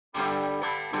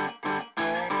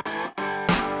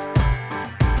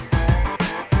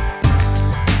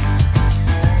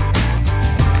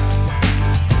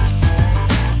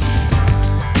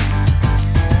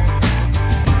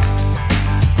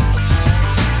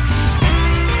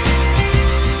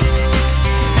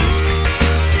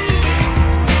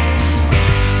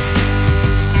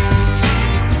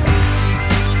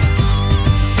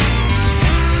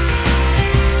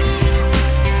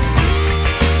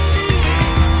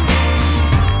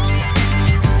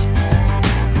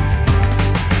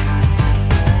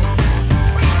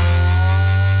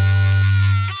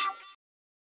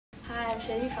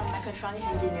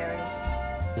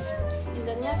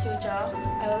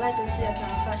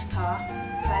camouflage car,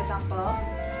 for example,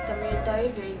 the military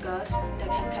vehicles that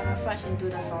can camouflage into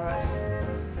the forest.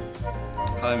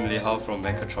 Hi, I'm Lehao from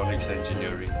Mechatronics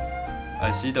Engineering. I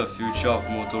see the future of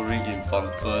motoring in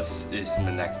bumpers is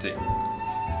magnetic.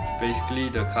 Basically,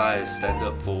 the car has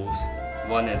standard poles,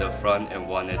 one at the front and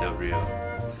one at the rear.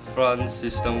 Front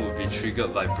system would be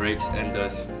triggered by brakes and the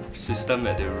system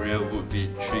at the rear would be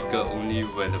triggered only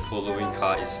when the following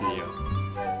car is near.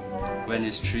 When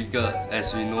it's triggered,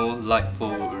 as we know, light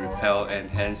pole will repel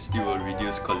and hence it will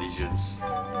reduce collisions.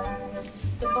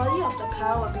 The body of the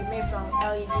car will be made from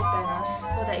LED panels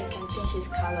so that it can change its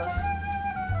colors.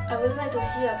 I would like to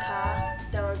see a car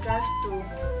that will drive to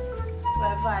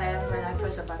wherever I am when I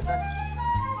press a button.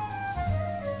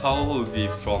 Power would be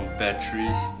from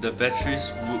batteries. The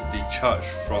batteries would be charged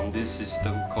from this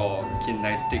system called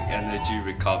Kinetic Energy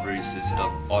Recovery System,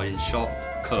 or in short,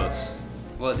 KERS.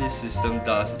 What this system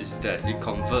does is that it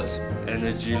converts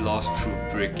energy lost through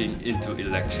braking into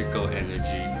electrical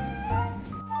energy.